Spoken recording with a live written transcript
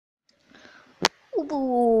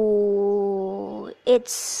Ooh,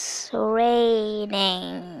 it's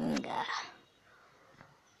raining.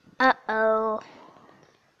 Uh-oh.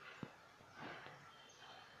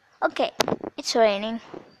 Okay, it's raining.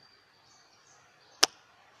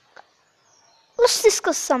 Let's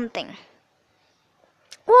discuss something.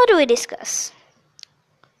 What do we discuss?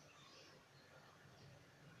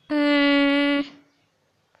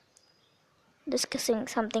 Discussing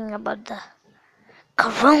something about the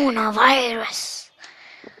coronavirus.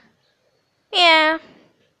 Yeah.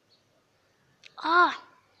 I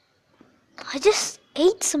just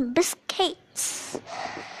ate some biscuits.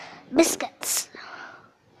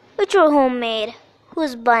 Which are homemade.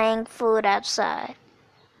 Who's buying food outside?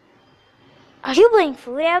 Are you buying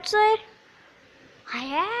food outside?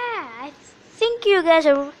 Yeah, I think you guys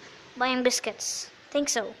are buying biscuits. Think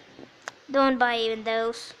so. Don't buy even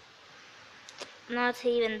those. Not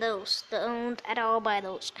even those. Don't at all buy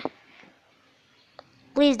those.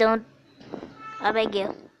 Please don't. I beg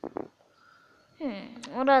you.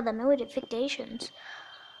 What are the notifications?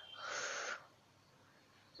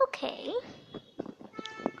 Okay.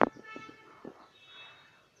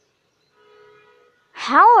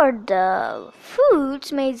 How are the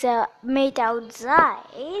foods made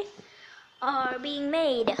outside are being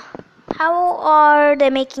made? How are they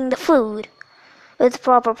making the food? With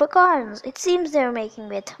proper precautions. It seems they're making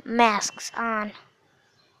with masks on.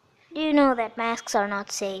 Do you know that masks are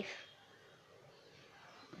not safe?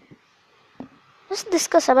 Let's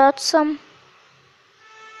discuss about some.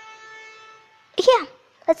 Yeah,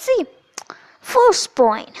 let's see. First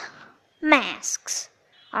point. Masks.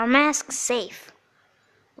 Are masks safe?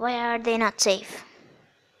 Why are they not safe?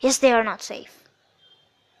 Yes, they are not safe.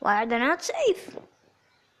 Why are they not safe?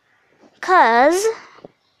 'Cause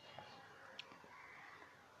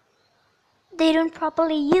they don't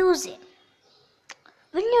properly use it.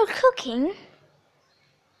 When you're cooking,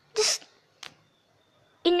 just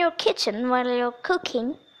in your kitchen while you're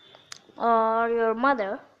cooking, or your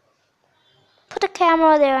mother, put a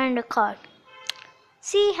camera there in the cart.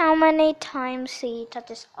 See how many times she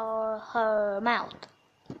touches her mouth.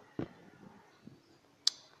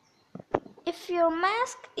 If your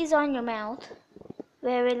mask is on your mouth,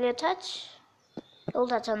 where will you touch? You'll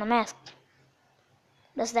touch on the mask.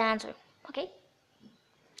 That's the answer. Okay?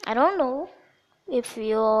 I don't know if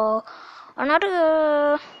you are not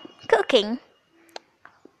cooking.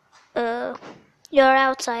 You're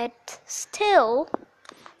outside still.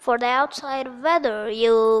 For the outside weather,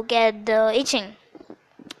 you get the itching.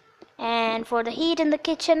 And for the heat in the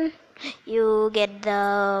kitchen, you get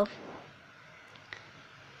the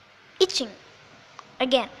itching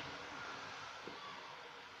again.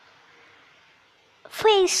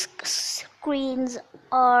 Face screens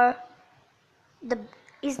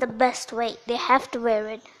is the best way. They have to wear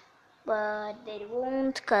it, but they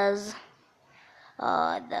won't, cause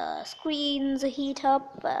the screens heat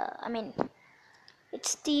up. It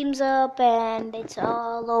steams up and it's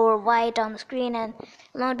all over white on the screen, and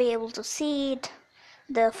you'll not be able to see it,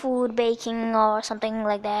 the food baking or something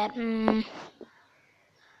like that.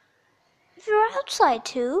 If you're outside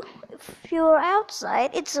too,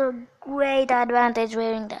 it's a great advantage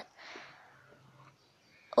wearing that.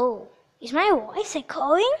 Oh, is my voice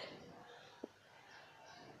echoing?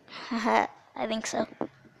 I think so. I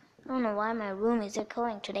don't know why my room is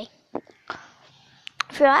echoing today.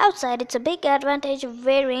 If you're outside, it's a big advantage of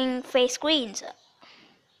wearing face screens.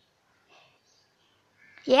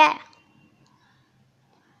 Yeah.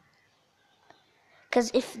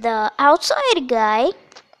 Because if the outside guy,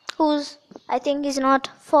 who's I think is not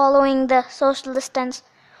following the social distance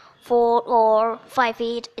 4 or 5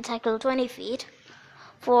 feet, it's actually 20 feet,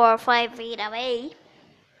 4 or 5 feet away,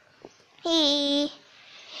 he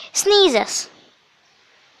sneezes.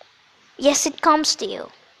 Yes, it comes to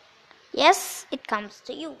you. Yes, it comes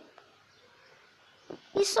to you.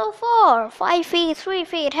 He's so far, 5 feet, 3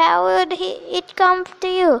 feet. How would it come to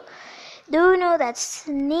you? Do you know that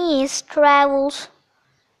sneeze travels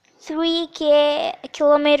 3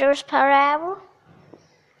 kilometers per hour?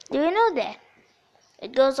 Do you know that?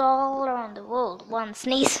 It goes all around the world, one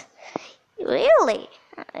sneeze. Really?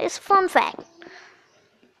 It's a fun fact.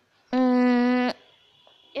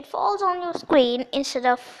 It falls on your screen instead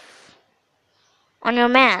of on your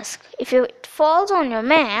mask. If it falls on your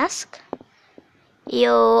mask,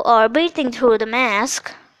 you are breathing through the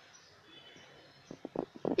mask.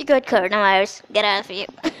 You got coronavirus. Get out of here.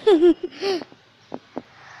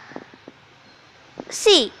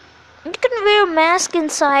 See, you can wear a mask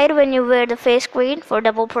inside when you wear the face screen for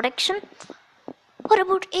double protection. What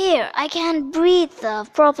about air? I can't breathe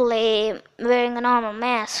properly wearing a normal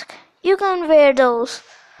mask. You can wear those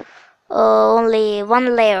only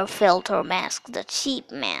one layer filter masks, the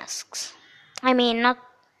cheap masks. I mean, not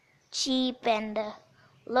cheap and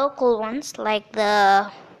local ones like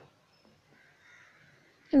the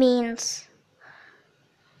means.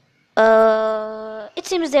 It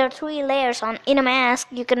seems there are 3 layers on in a mask.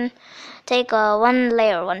 You can take one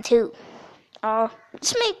layer, one, two, or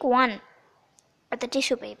just make one with the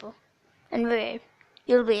tissue paper, and where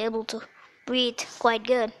you'll be able to breathe quite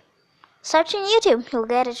good. Search in YouTube, you'll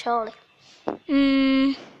get it surely.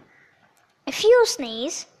 If you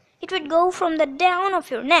sneeze, it would go from the down of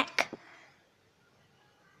your neck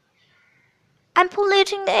and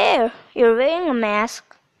polluting the air. You're wearing a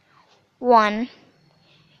mask. One,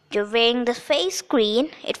 you're wearing the face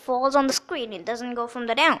screen. It falls on the screen. It doesn't go from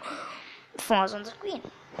the down. It falls on the screen.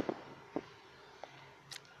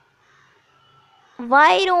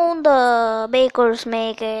 Why don't the bakers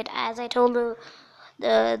make it? As I told you,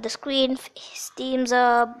 the screen steams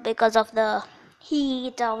up because of the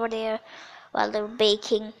heat over there while they're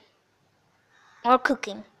baking or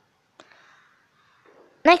cooking.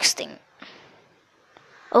 Next thing.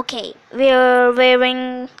 Okay, we're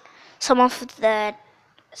wearing some of that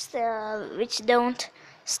which don't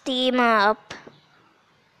steam up.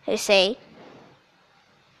 You say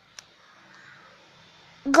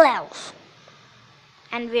gloves,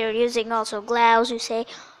 and we're using also gloves. You say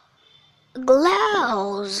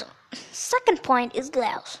gloves. Second point is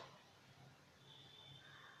gloves.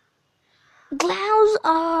 Gloves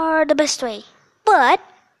are the best way, but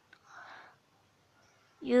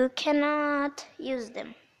you cannot use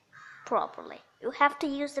them properly. You have to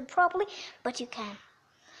use them properly, but you can.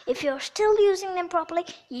 If you're still using them properly,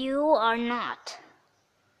 you are not.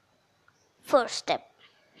 First step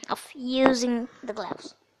of using the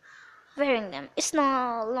gloves. Wearing them. It's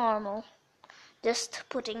not normal. Just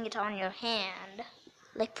putting it on your hand.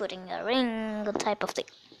 Like putting a ring type of thing.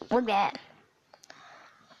 Like that.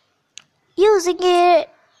 Using it.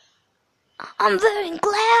 I'm wearing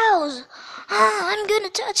gloves. I'm gonna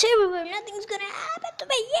touch everywhere. Nothing's gonna happen to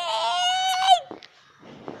me. Yay!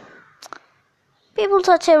 People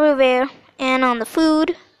touch everywhere and on the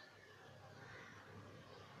food.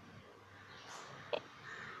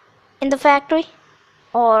 In the factory.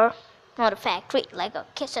 Or not a factory, like a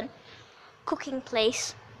kitchen. Cooking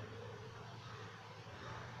place.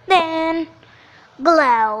 Then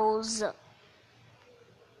gloves.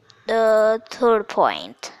 The third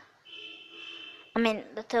point.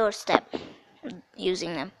 The third step.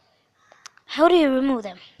 Using them. How do you remove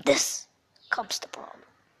them? This comes the problem.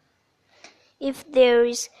 If there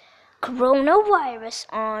is coronavirus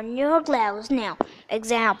on your gloves now,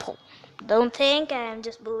 example, don't think I'm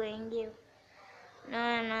just bullying you. No,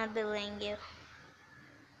 I'm not bullying you.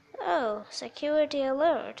 Oh, security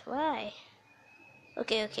alert. Why?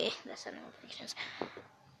 Okay, that's a notification.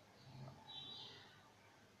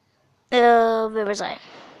 Where was I?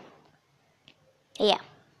 Yeah.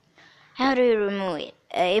 How do you remove it?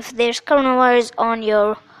 If there's coronavirus on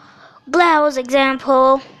your gloves,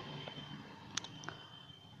 example,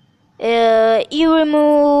 you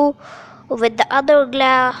remove with the other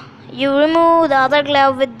glove. You remove the other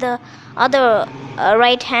glove with the other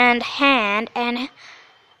right hand, and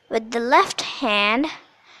with the left hand,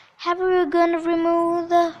 how are you gonna remove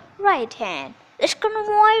the right hand? There's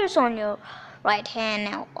coronavirus on your right hand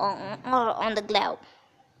now, or on the glove.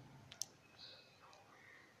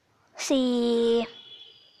 See,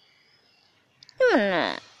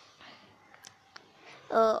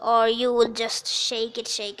 or you will just shake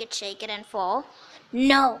it, and fall.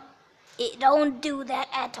 No, don't do that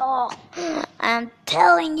at all. I'm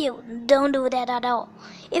telling you, don't do that at all.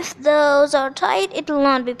 If those are tight, it will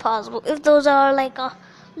not be possible. If those are like a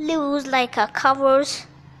loose, like a covers,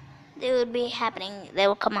 they will be happening. They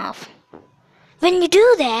will come off. When you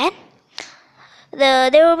do that,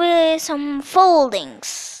 there will be some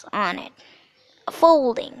foldings on it.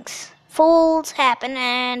 Folds happen,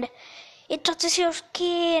 and it touches your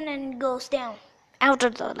skin and goes down out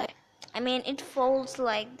of the leg. It folds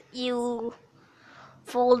like you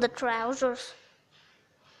fold the trousers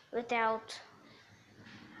without.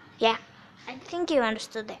 Yeah, I think you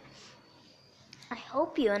understood that. I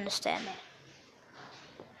hope you understand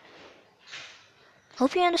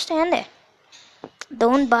that.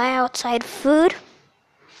 Don't buy outside food.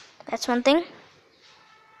 That's one thing.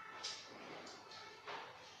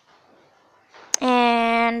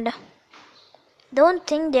 And don't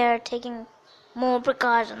think they're taking more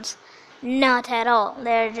precautions. Not at all.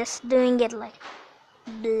 They're just doing it like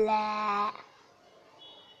blah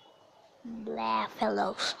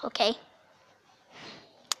fellows, okay?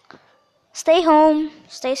 Stay home,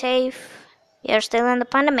 stay safe. You're still in the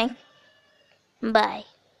pandemic. Bye.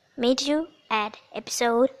 Meet you at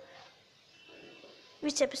episode.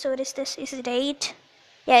 Which episode is this? Is it 8?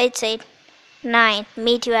 Yeah, it's 8. 9.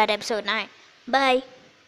 Meet you at episode 9. Bye.